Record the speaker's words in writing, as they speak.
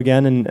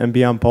again and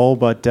be on pole,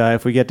 but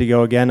if we get to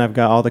go again, I've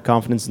got all the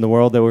confidence in the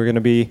world that we're going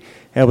to be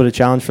able to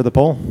challenge for the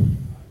pole.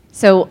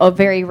 So a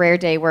very rare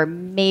day where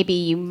maybe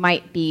you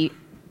might be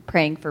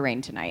praying for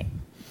rain tonight,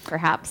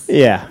 perhaps.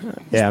 Yeah,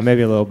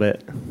 maybe a little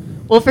bit.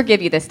 We'll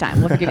forgive you this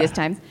time.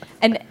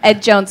 And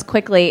Ed Jones,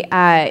 quickly,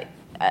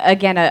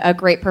 again, a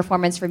great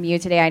performance from you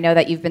today. I know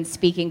that you've been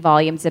speaking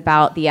volumes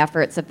about the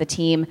efforts of the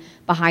team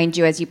behind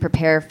you as you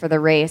prepare for the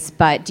race,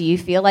 but do you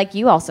feel like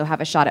you also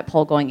have a shot at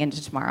pole going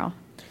into tomorrow?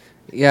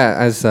 Yeah,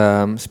 as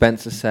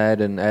Spencer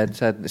said and Ed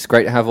said, it's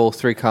great to have all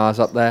three cars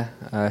up there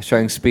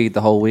showing speed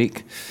the whole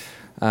week.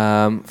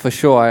 For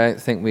sure, I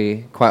think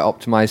we quite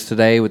optimized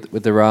today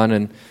with the run,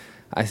 and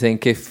I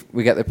think if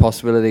we get the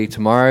possibility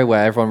tomorrow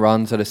where everyone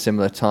runs at a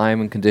similar time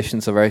and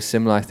conditions are very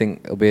similar, I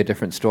think it'll be a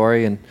different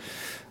story, and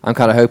I'm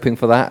kind of hoping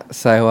for that.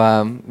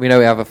 So we know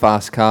we have a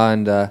fast car,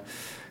 and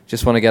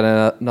just want to get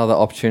another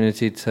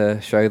opportunity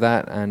to show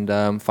that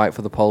and fight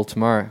for the pole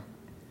tomorrow.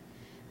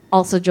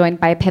 Also joined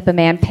by Pippa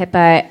Mann.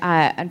 Pippa,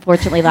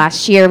 unfortunately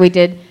last year we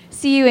did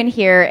see you in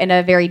here in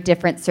a very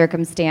different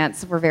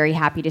circumstance. We're very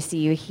happy to see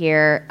you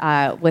here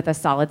with a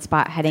solid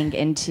spot heading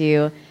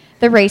into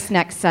the race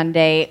next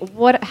Sunday.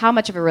 How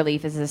much of a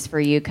relief is this for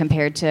you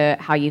compared to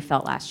how you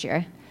felt last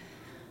year?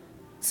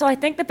 So I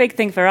think the big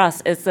thing for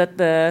us is that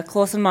the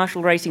Clauson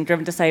Marshall Racing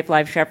Driven to Save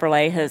Lives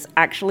Chevrolet has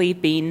actually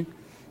been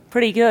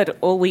pretty good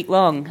all week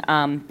long.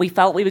 We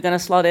felt we were going to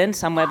slot in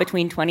somewhere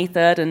between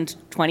 23rd and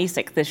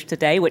 26th-ish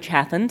today, which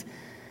happened.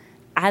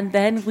 And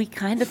then we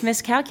kind of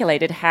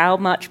miscalculated how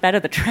much better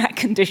the track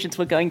conditions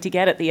were going to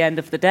get at the end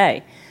of the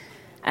day.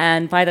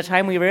 And by the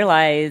time we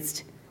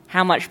realized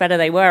how much better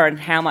they were and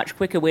how much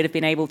quicker we'd have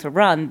been able to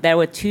run, there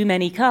were too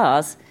many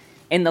cars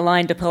in the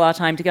line to pull our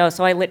time to go.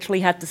 So I literally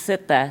had to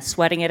sit there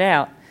sweating it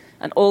out.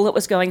 And all that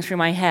was going through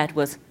my head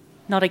was,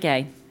 not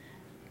again.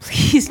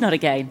 Please, not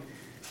again.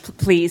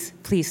 Please,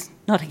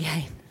 not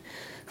again.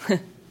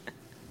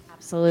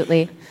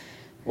 Absolutely.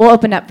 We'll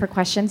open up for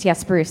questions.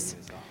 Yes, Bruce.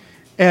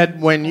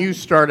 Ed, when you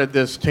started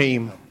this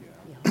team,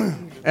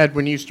 it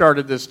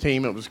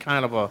was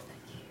kind of a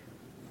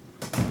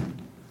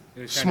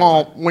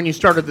small. When you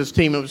started this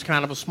team, it was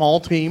kind of a small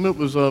team. It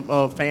was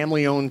a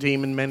family-owned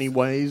team in many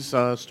ways.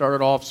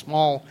 Started off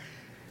small.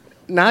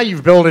 Now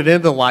you've built it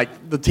into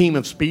like the team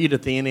of speed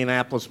at the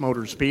Indianapolis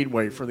Motor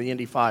Speedway for the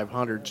Indy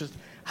 500. Just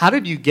how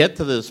did you get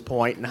to this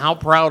point, and how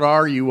proud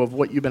are you of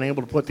what you've been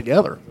able to put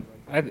together?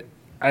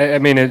 I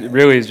mean, it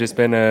really has just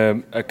been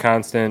a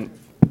constant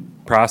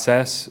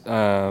process.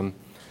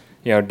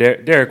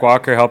 Derek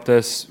Walker helped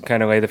us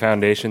kind of lay the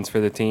foundations for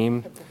the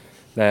team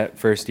that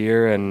first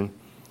year, and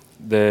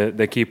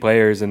the key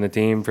players in the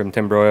team from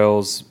Tim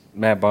Broyles,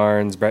 Matt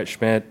Barnes, Brett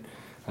Schmidt,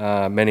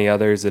 many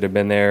others that have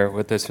been there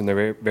with us from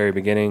the very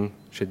beginning.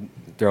 Should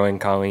throw in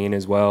Colleen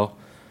as well.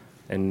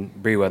 And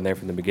Bree wasn't there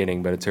from the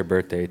beginning, but it's her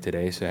birthday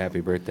today, so happy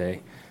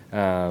birthday.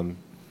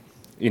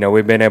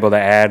 We've been able to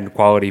add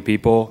quality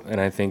people, and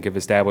I think have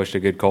established a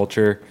good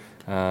culture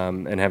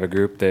and have a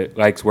group that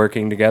likes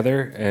working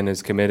together and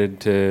is committed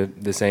to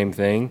the same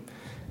thing.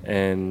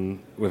 And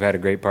we've had a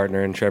great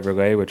partner in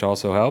Chevrolet, which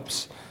also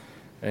helps,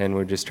 and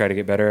we just try to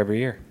get better every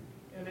year.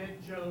 And Ed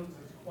Jones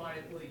has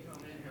quietly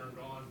come in here and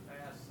gone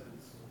fast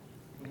since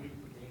the week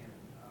began.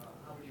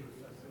 How would you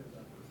assess his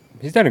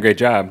effort? He's done a great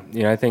job.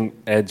 I think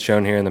Ed's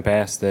shown here in the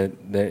past that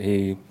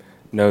he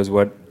knows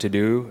what to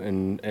do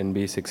and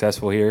be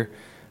successful here.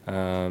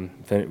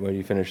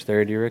 You finished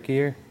third your rookie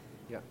year?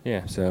 Yeah.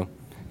 Yeah, so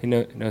he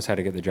knows how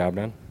to get the job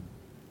done.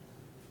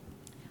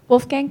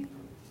 Wolfgang?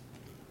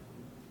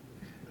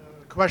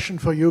 Question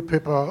for you,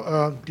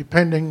 Pippa.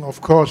 Depending,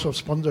 of course, of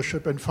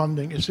sponsorship and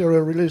funding, is there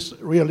a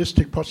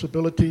realistic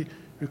possibility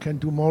you can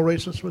do more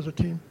races with the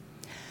team?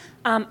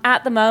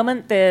 At the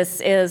moment,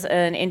 this is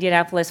an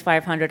Indianapolis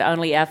 500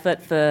 only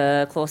effort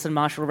for Clauson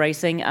Marshall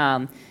Racing.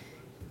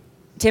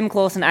 Tim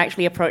Clauson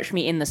actually approached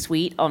me in the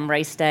suite on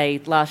race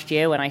day last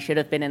year when I should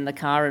have been in the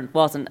car and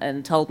wasn't,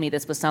 and told me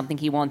this was something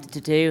he wanted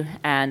to do.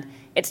 And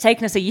it's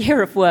taken us a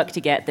year of work to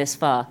get this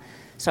far.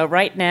 So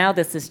right now,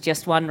 this is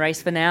just one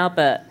race for now,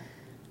 but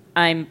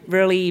I'm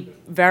really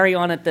very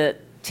honored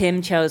that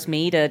Tim chose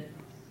me to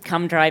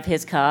come drive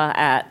his car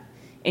at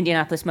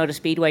Indianapolis Motor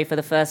Speedway for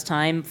the first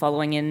time,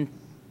 following in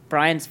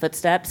Brian's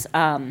footsteps.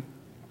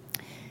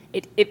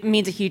 It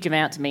means a huge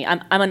amount to me.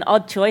 I'm an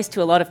odd choice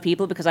to a lot of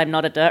people because I'm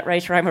not a dirt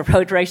racer. I'm a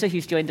road racer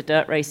who's joined a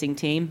dirt racing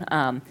team.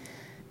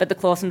 But the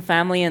Clauson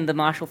family and the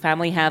Marshall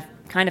family have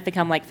kind of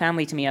become like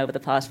family to me over the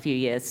past few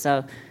years.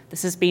 So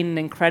this has been an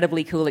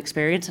incredibly cool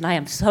experience, and I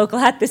am so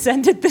glad this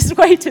ended this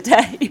way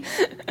today. What's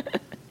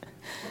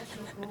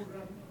your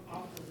program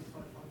after the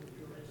 500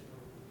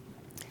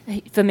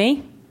 race? For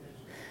me?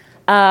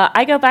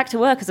 I go back to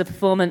work as a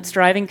performance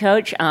driving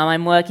coach.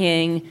 I'm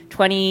working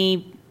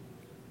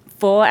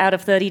 24 out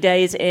of 30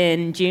 days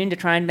in June to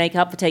try and make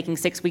up for taking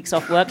 6 weeks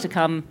off work to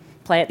come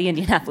play at the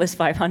Indianapolis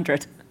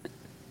 500.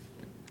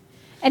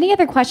 Any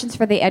other questions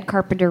for the Ed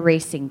Carpenter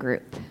Racing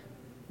Group?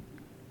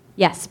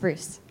 Yes,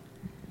 Bruce.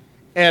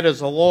 Ed, as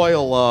a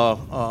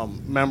loyal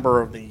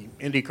member of the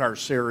IndyCar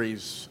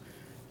Series,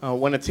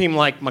 when a team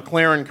like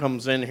McLaren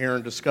comes in here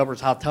and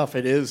discovers how tough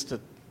it is to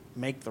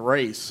make the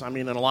race. I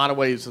mean, in a lot of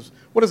ways,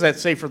 what does that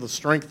say for the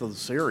strength of the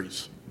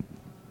series?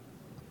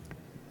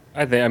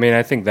 I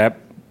think that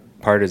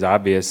part is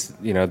obvious.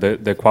 You know,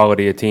 the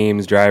quality of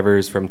teams,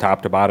 drivers from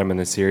top to bottom in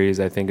the series,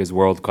 I think, is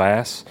world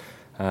class.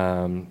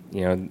 You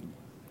know,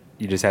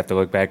 you just have to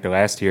look back to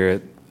last year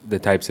at the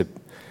types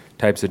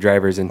of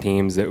drivers and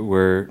teams that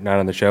were not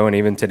on the show, and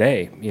even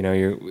today, you know,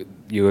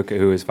 you look at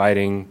who is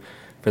fighting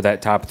for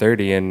that top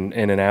 30 and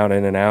in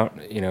and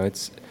out. You know,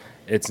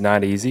 it's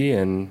not easy,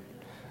 and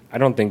I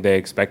don't think they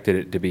expected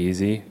it to be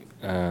easy.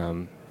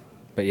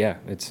 But yeah,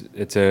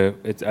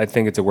 I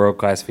think it's a world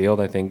class field.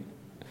 I think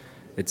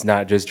it's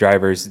not just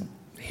drivers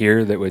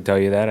here that would tell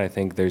you that. I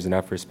think there's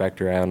enough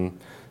respect around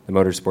the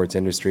motorsports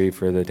industry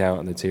for the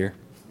talent that's here.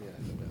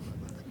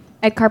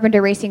 Ed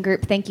Carpenter Racing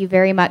Group, thank you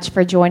very much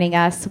for joining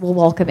us. We'll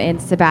welcome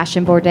in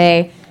Sebastian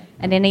Bourdais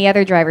and any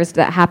other drivers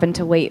that happen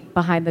to wait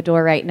behind the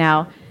door right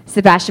now.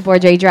 Sebastian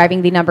Bourdais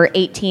driving the number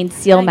 18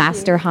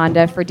 Sealmaster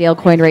Honda for Dale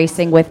Coyne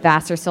Racing with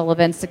Vassar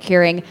Sullivan,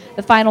 securing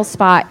the final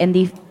spot in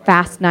the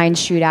Fast 9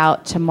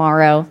 shootout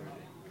tomorrow.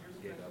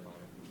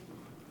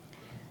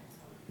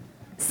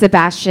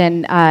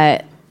 Sebastian,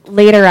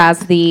 later as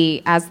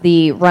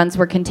the runs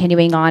were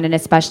continuing on, and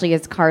especially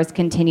as cars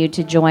continued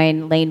to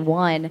join lane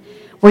 1,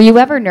 were you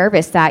ever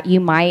nervous that you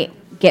might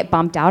get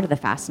bumped out of the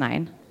Fast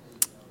 9?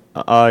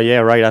 Yeah,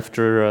 right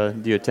after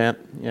the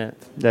attempt. Yeah,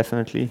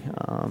 definitely.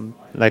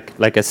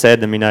 Like I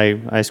said, I mean,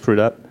 I screwed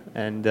up,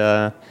 and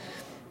yeah,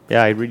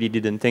 I really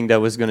didn't think that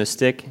was gonna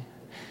stick.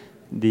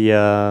 The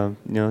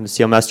the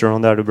Sealmaster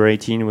Honda number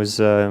 18 was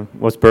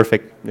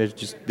perfect.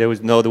 There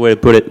was no other way to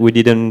put it. We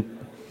didn't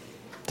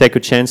take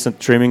a chance on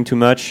trimming too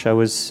much. I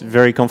was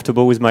very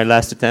comfortable with my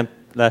last attempt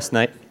last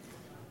night.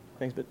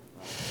 Thanks, bud.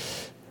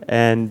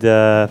 And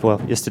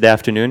yesterday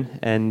afternoon,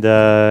 and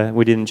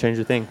we didn't change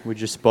a thing. We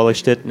just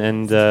polished it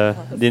and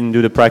didn't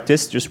do the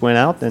practice. Just went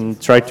out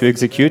and tried to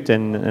execute,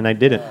 and I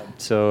didn't.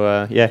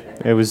 So yeah,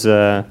 it was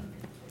a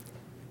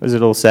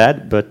little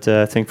sad, but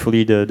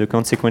thankfully the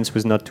consequence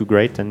was not too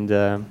great, and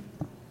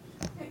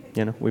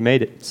we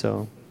made it.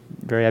 So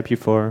very happy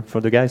for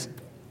the guys.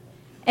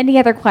 Any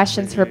other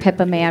questions for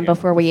Pippa Mann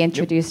before we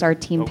introduce our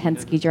Team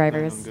Penske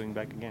drivers? I'm going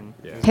back again.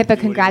 Pippa,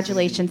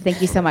 congratulations.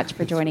 Thank you so much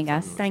for joining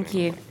us. Thank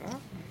you.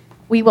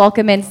 We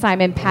welcome in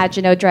Simon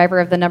Pagenaud,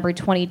 driver of the number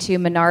 22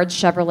 Menard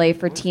Chevrolet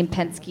for Team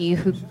Penske,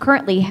 who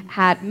currently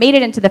had made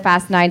it into the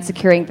Fast 9,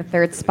 securing the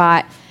 3rd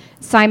spot.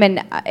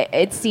 Simon,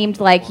 it seemed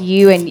like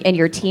you and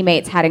your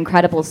teammates had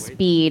incredible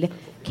speed.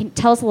 Can you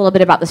tell us a little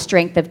bit about the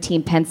strength of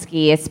Team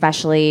Penske,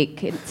 especially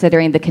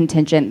considering the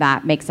contingent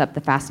that makes up the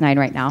Fast 9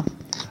 right now?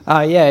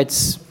 Yeah,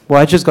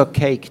 I just got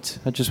caked.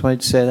 I just wanted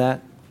to say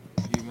that.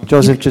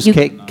 Joseph just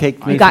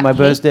caked me for my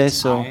birthday,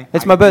 so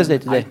it's my birthday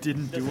today. I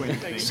didn't do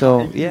anything.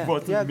 So yeah.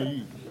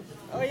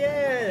 Oh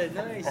yeah,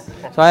 nice.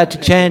 So I had to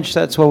change.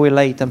 That's why we're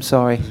late. I'm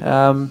sorry.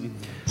 Well,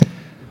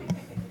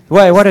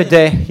 what a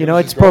day! You know,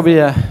 it's probably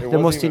the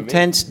most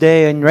intense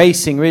day in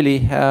racing, really.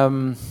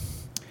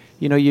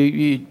 You know,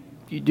 you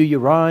do your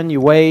run, you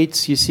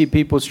wait, you see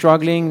people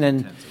struggling,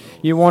 and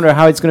you wonder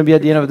how it's going to be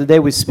at the end of the day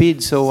with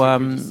speed. So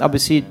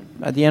obviously,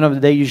 at the end of the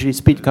day, usually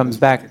speed comes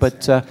back.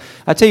 But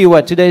I tell you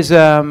what, today's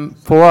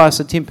for us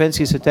at Team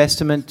Penske is a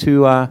testament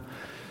to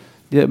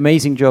the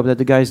amazing job that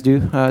the guys do.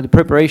 The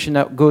preparation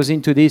that goes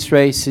into this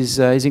race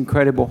is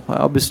incredible.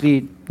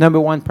 Obviously, number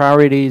one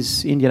priority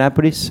is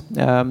Indianapolis.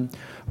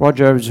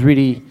 Roger is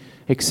really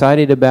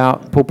excited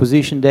about pole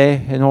position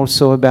day and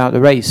also about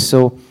the race.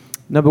 So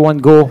number one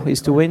goal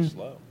is to win.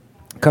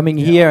 Coming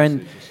here,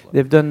 and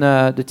they've done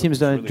the team's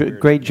done a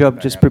great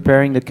job just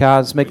preparing the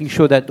cars, making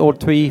sure that all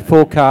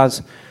 4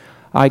 cars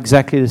are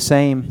exactly the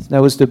same.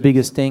 That was the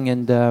biggest thing,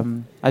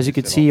 and as you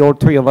can see, all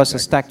 3 of us are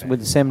stacked with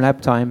the same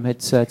lap time.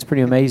 It's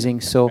pretty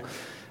amazing. So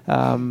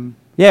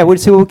yeah, we'll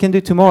see what we can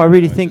do tomorrow. I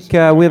really think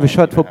we have a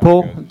shot for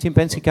pole. Team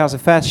Penske cars are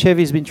fast.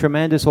 Chevy's been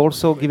tremendous,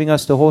 also giving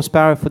us the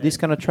horsepower for this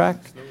kind of track.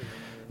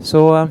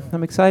 So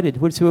I'm excited.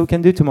 We'll see what we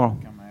can do tomorrow.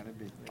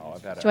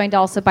 Joined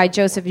also by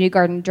Joseph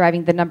Newgarden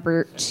driving the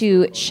number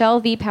 2 Shell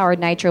V-powered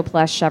Nitro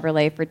Plus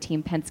Chevrolet for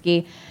Team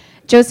Penske.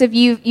 Joseph,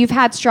 you've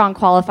had strong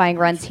qualifying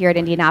runs here at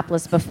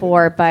Indianapolis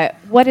before, but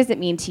what does it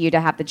mean to you to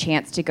have the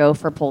chance to go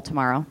for pole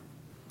tomorrow?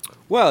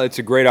 Well, it's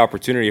a great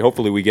opportunity.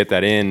 Hopefully we get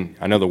that in.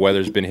 I know the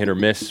weather's been hit or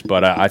miss,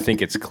 but I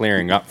think it's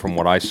clearing up from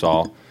what I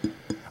saw.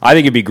 I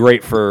think it'd be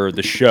great for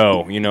the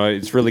show. You know,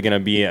 it's really going to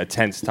be a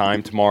tense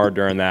time tomorrow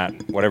during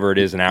that, whatever it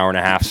is, an hour and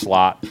a half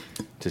slot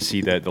to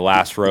see the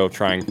last row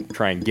try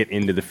and get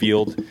into the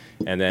field,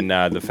 and then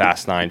the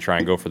Fast 9 try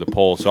and go for the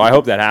pole. So I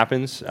hope that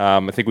happens.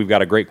 I think we've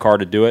got a great car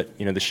to do it.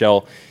 You know, the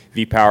Shell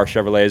V-Power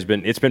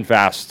Chevrolet it's been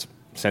fast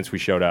since we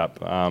showed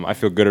up. I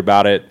feel good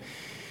about it.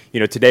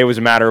 You know, today was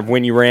a matter of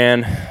when you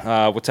ran,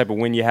 what type of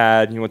wind you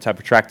had, you know, what type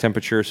of track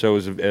temperature. So it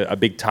was a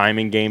big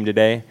timing game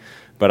today.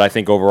 But I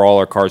think overall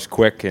our car's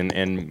quick,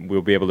 and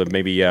we'll be able to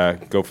maybe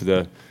go for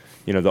the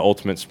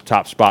ultimate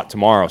top spot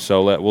tomorrow.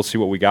 So we'll see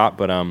what we got.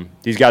 But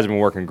these guys have been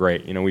working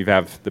great. You know, we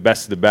have the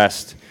best of the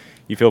best,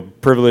 you feel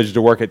privileged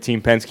to work at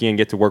Team Penske and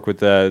get to work with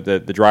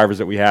the drivers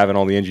that we have and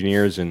all the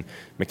engineers and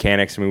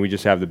mechanics. I mean, we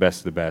just have the best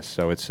of the best.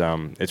 So it's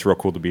real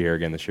cool to be here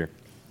again this year.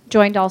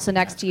 Joined also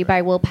next to you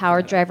by Will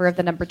Power, driver of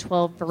the number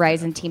 12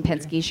 Verizon Team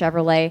Penske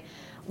Chevrolet.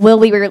 Will,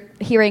 we were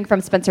hearing from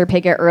Spencer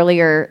Pigot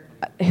earlier,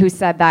 who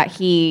said that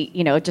he,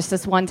 just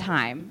this one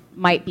time,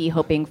 might be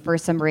hoping for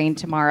some rain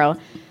tomorrow.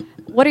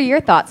 What are your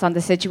thoughts on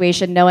the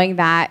situation, knowing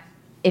that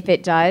if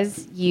it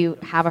does, you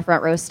have a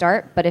front row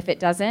start, but if it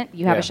doesn't,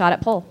 you have a shot at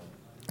pole?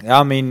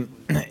 I mean,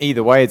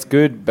 either way, it's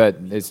good, but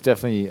it's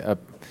definitely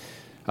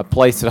a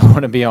place that I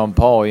want to be on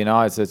pole.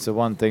 It's the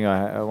one thing,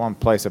 one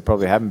place I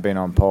probably haven't been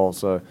on pole.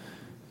 So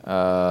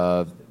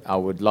I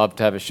would love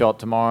to have a shot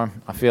tomorrow.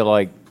 I feel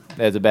like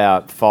there's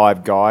about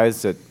 5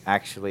 guys that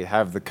actually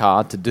have the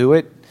car to do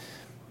it.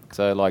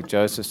 So like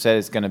Joseph said,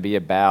 it's going to be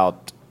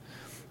about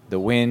the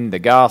wind, the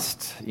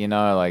gust,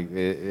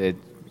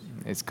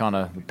 it's kind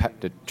of,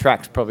 the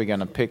track's probably going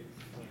to pick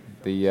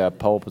the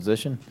pole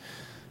position,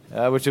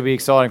 which will be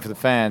exciting for the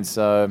fans.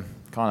 So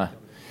I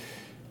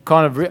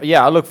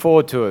look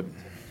forward to it.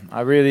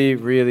 I really,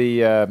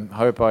 really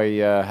hope I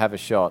have a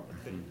shot.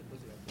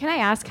 Can I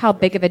ask how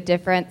big of a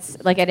difference,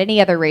 like at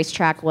any other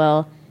racetrack,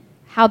 Will,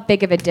 how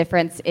big of a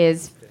difference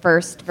is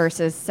first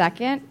versus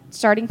second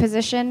starting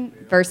position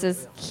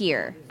versus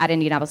here at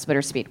Indianapolis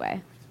Motor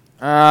Speedway?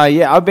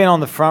 I've been on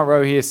the front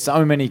row here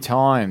so many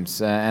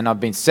times, and I've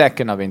been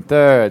second, I've been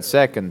third,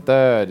 second,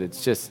 third.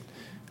 It's just,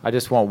 I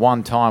just want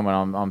one time when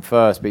I'm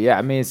first. But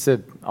it's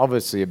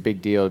obviously a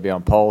big deal to be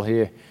on pole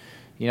here.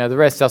 The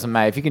rest doesn't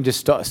matter. If you can just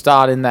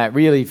start in that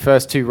really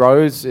first 2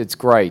 rows, it's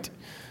great.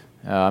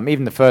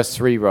 Even the first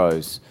 3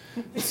 rows.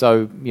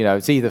 So,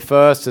 it's either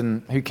first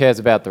and who cares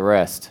about the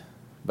rest,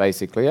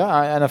 basically.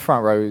 And a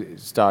front row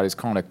start is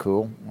kind of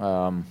cool,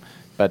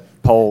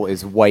 but pole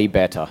is way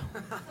better.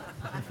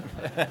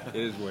 It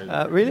is way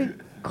better. Really?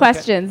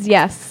 Questions,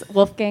 yes.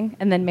 Wolfgang,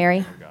 and then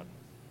Mary.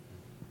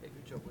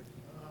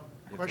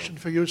 Question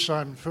for you,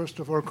 Simon. First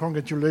of all,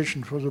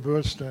 congratulations for the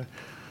birthday.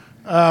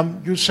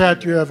 You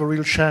said you have a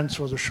real chance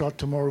for the shot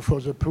tomorrow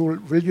for the pool.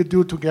 Will you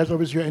do, together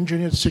with your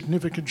engineers,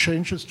 significant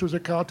changes to the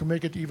car to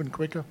make it even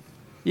quicker?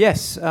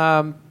 Yes.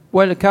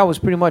 Well, the car was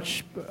pretty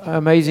much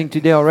amazing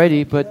today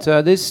already, but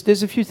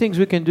there's a few things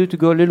we can do to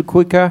go a little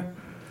quicker.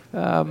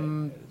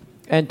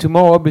 And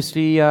tomorrow,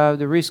 obviously,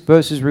 the risk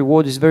versus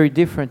reward is very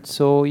different.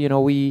 So,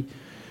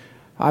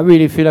 I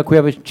really feel like we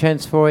have a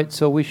chance for it.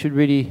 So we should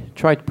really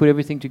try to put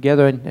everything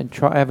together and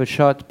try have a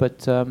shot.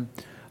 But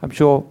I'm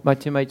sure my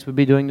teammates will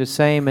be doing the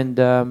same, and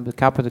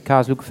the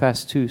cars look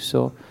fast too.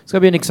 So it's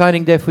going to be an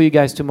exciting day for you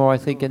guys tomorrow, I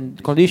think.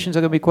 And conditions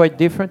are going to be quite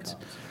different.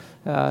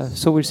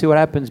 So we'll see what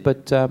happens.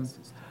 But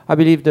I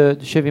believe the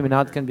Chevy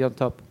Menard can be on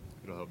top.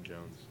 It'll help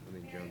Jones. I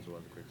think Jones will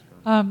have a quick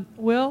spot.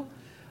 Will,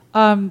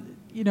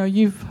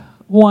 you've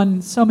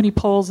won so many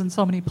poles in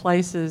so many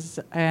places,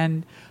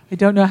 and I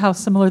don't know how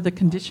similar the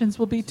conditions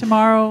will be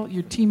tomorrow.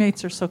 Your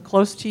teammates are so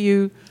close to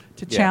you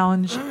to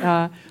challenge.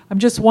 I'm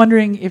just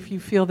wondering if you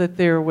feel that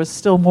there was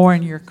still more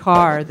in your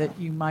car that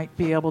you might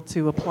be able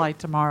to apply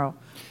tomorrow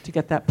to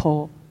get that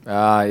pole.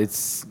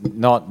 It's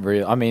not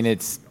real. I mean,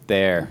 it's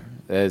there.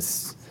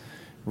 There's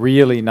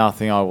really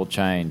nothing I will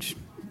change.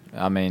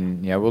 I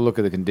mean, we'll look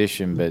at the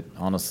condition, but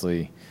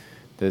honestly,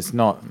 there's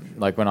not,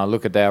 like when I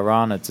look at our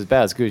run, it's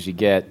about as good as you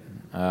get.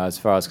 As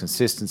far as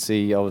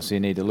consistency, obviously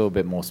you need a little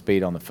bit more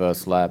speed on the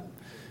first lap,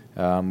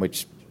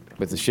 which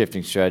with the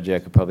shifting strategy I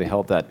could probably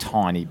help that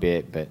tiny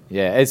bit. But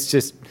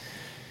it's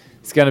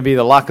going to be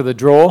the luck of the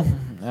draw,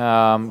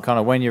 kind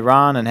of when you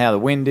run and how the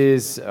wind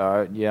is.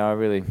 I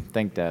really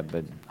think that.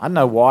 But I don't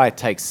know why it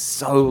takes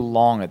so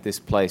long at this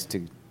place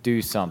to do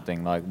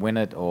something like win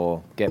it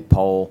or get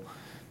pole.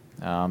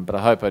 But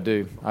I hope I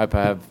do. I hope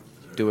I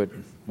do it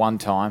one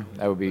time.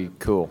 That would be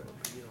cool.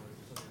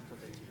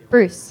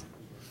 Bruce.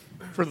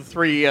 For the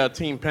 3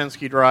 Team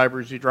Penske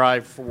drivers, you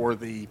drive for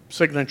the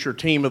signature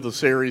team of the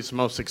series, the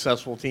most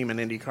successful team in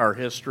IndyCar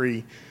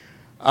history.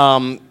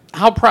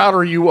 How proud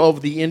are you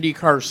of the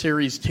IndyCar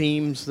series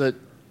teams that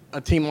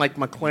a team like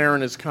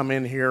McLaren has come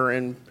in here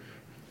and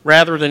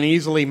rather than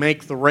easily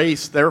make the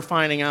race, they're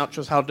finding out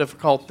just how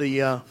difficult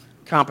the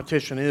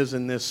competition is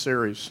in this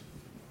series?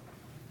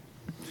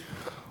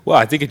 Well,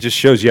 I think it just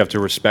shows you have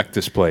to respect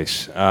this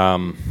place.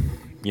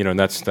 And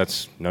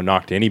that's no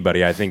knock to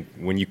anybody. I think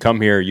when you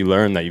come here, you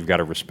learn that you've got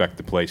to respect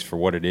the place for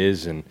what it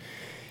is, and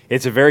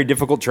it's a very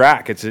difficult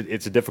track. It's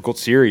a difficult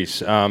series.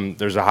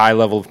 There's a high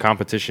level of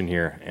competition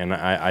here, and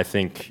I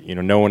think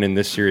no one in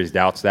this series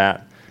doubts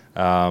that.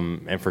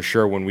 And for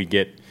sure, when we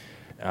get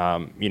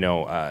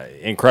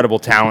incredible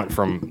talent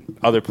from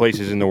other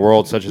places in the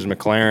world, such as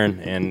McLaren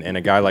and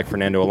a guy like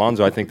Fernando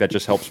Alonso, I think that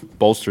just helps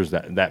bolsters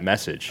that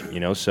message.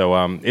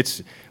 So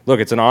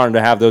it's an honor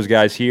to have those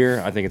guys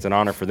here. I think it's an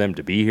honor for them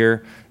to be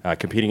here,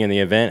 competing in the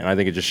event, and I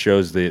think it just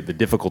shows the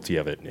difficulty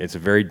of it. It's a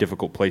very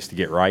difficult place to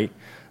get right.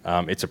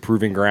 It's a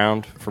proving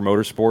ground for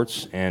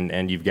motorsports,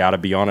 and you've got to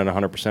be on it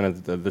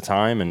 100% of the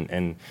time,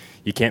 and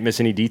you can't miss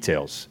any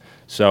details.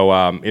 So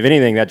if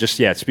anything, that just,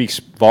 it speaks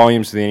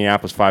volumes to the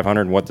Indianapolis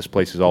 500 and what this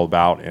place is all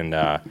about. And,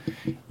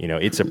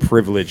 it's a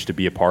privilege to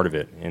be a part of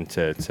it and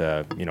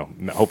to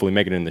hopefully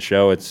make it in the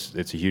show. It's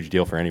a huge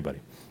deal for anybody.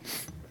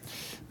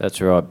 That's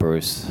right,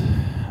 Bruce,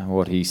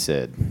 what he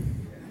said.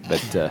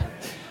 But,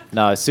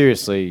 no,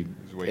 seriously,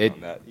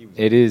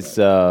 it is,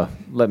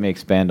 let me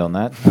expand on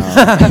that.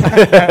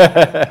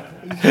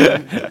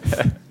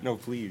 No,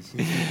 please.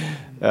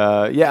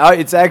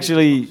 It's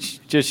actually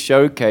just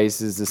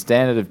showcases the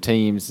standard of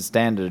teams, the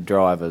standard of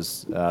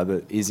drivers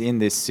that is in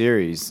this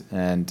series.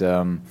 And,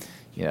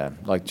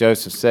 like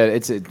Joseph said,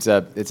 it's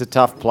a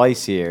tough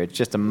place here. It's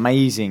just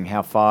amazing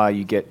how far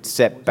you get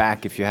set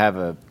back if you have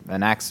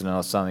an accident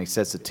or something. It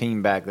sets the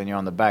team back, then you're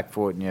on the back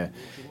foot, and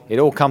it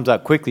all comes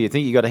up quickly. You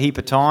think you got a heap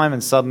of time,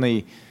 and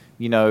suddenly,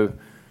 you're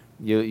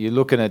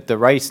looking at the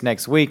race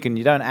next week, and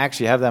you don't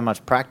actually have that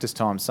much practice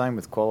time. Same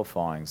with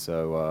qualifying.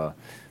 So,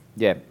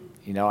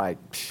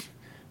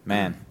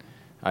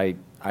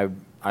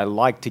 I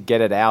like to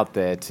get it out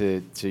there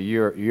to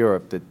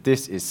Europe that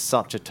this is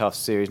such a tough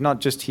series, not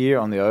just here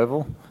on the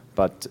oval,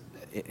 but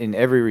in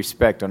every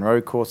respect on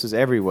road courses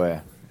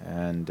everywhere.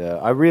 And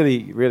I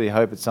really, really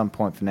hope at some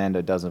point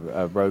Fernando does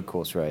a road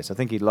course race. I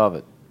think he'd love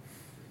it.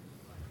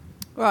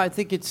 Well, I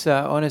think it's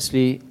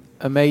honestly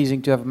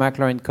amazing to have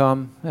McLaren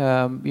come,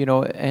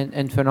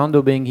 and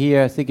Fernando being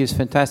here. I think is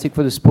fantastic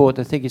for the sport.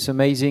 I think it's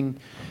amazing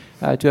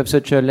to have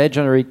such a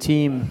legendary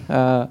team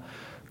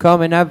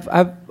come and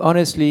have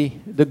honestly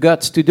the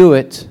guts to do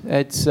it.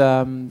 It's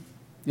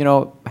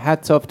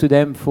hats off to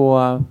them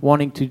for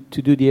wanting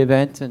to do the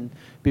event and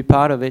be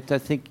part of it. I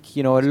think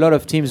a lot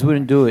of teams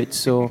wouldn't do it,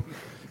 so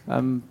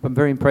I'm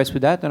very impressed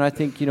with that. And I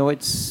think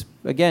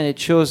it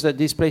shows that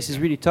this place is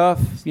really tough.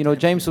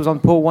 James was on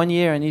pole 1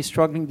 year and he's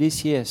struggling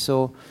this year,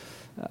 so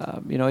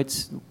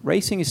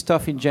racing is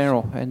tough in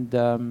general, and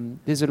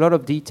there's a lot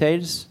of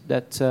details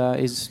that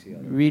is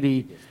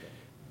really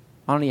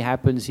only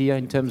happens here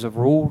in terms of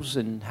rules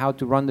and how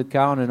to run the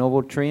car on an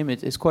oval trim.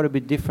 It's quite a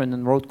bit different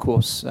than road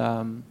course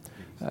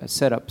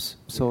setups.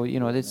 So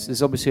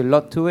there's obviously a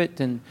lot to it,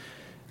 and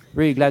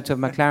really glad to have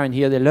McLaren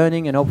here. They're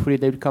learning, and hopefully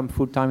they'll come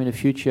full time in the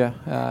future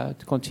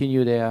to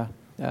continue their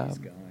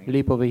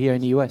leap over here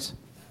in the US.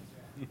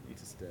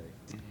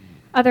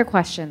 Other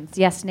questions?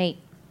 Yes, Nate.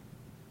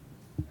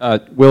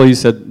 Will, you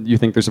said you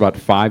think there's about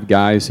 5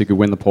 guys who could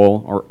win the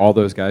pole. Are all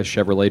those guys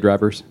Chevrolet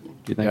drivers,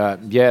 do you think?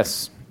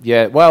 Yes.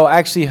 Yeah. Well,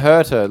 actually,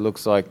 Herta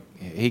looks like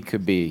he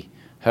could be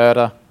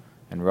Herta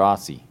and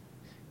Rossi.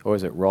 Or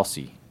is it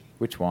Rossi?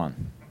 Which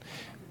one?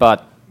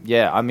 But,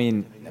 yeah, I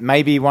mean,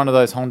 maybe one of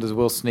those Hondas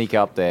will sneak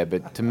up there.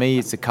 But to me,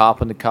 it's the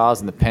Carpenter cars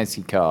and the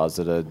Penske cars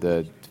that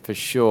are for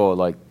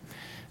sure,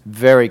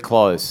 very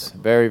close.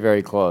 Very,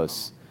 very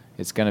close.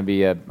 It's going to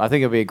be I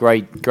think it'll be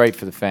great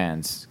for the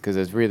fans, because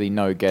there's really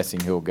no guessing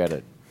who'll get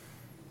it.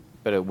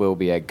 But it will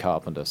be Ed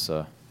Carpenter,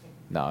 so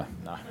no.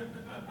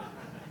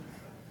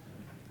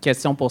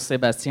 Question pour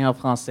Sébastien en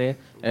français.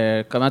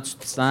 Comment tu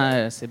te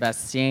sens,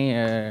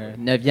 Sébastien?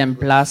 9e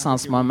place en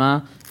ce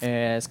moment.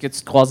 Est-ce que tu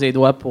te croises les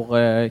doigts pour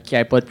qu'il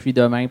n'y ait pas de pluie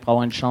demain pour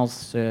avoir une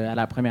chance à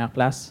la première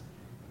place?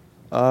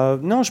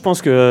 Non, je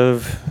pense que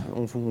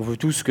on veut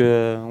tous qu'il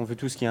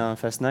y ait un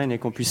Fast 9 et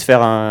qu'on puisse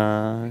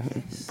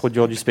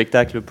produire du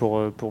spectacle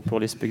pour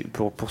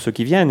ceux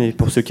qui viennent et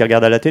pour ceux qui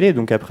regardent à la télé.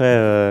 Donc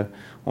après,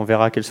 on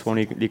verra quelles seront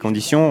les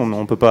conditions.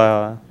 On peut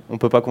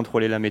pas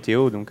contrôler la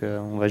météo, donc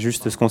on va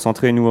juste se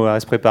concentrer, nous, à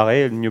se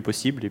préparer le mieux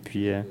possible. Et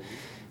puis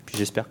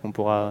j'espère qu'on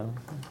pourra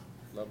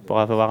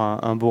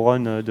avoir un beau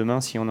run demain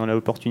si on en a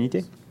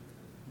l'opportunité.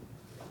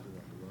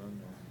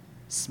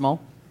 Simon,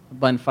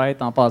 bonne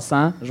fête en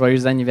passant.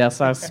 Joyeux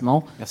anniversaire,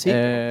 Simon. Merci.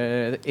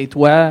 Et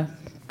toi,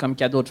 comme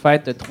cadeau de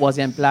fête,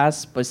 3e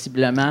place,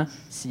 possiblement,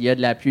 s'il y a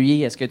de la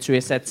pluie. Est-ce que tu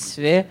es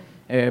satisfait?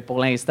 Pour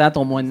l'instant,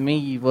 ton mois de mai,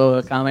 il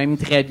va quand même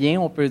très bien,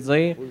 on peut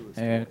dire.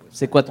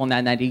 C'est quoi ton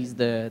analyse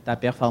de ta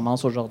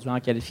performance aujourd'hui en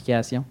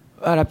qualification?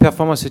 La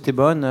performance était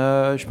bonne.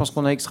 Je pense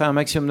qu'on a extrait un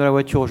maximum de la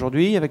voiture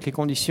aujourd'hui avec les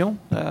conditions.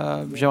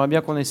 J'aimerais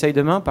bien qu'on essaye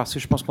demain, parce que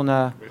je pense qu'on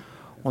a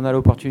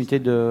l'opportunité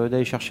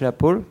d'aller chercher la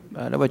pole.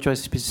 La voiture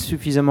est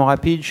suffisamment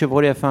rapide.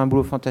 Chevrolet a fait un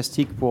boulot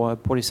fantastique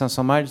pour les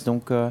 500 miles.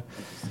 Donc,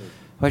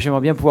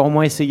 j'aimerais bien pouvoir au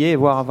moins essayer et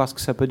voir ce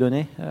que ça peut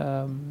donner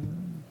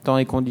dans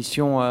les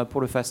conditions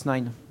pour le Fast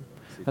 9.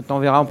 Maintenant, on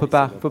verra.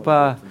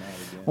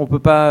 On peut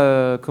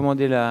pas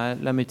commander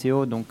la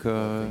météo. Donc,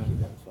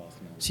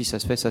 si ça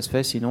se fait, ça se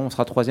fait. Sinon, on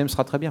sera 3e, ce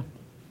sera très bien.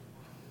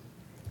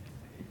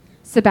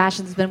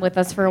 Sebastian's been with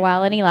us for a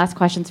while. Any last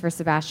questions for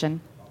Sebastian?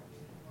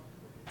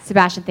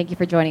 Sebastian, thank you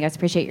for joining us.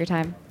 Appreciate your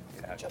time.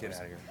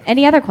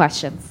 Any other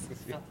questions?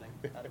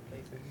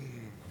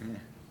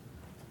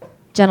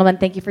 Gentlemen,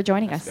 thank you for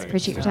joining us.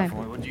 Appreciate your time.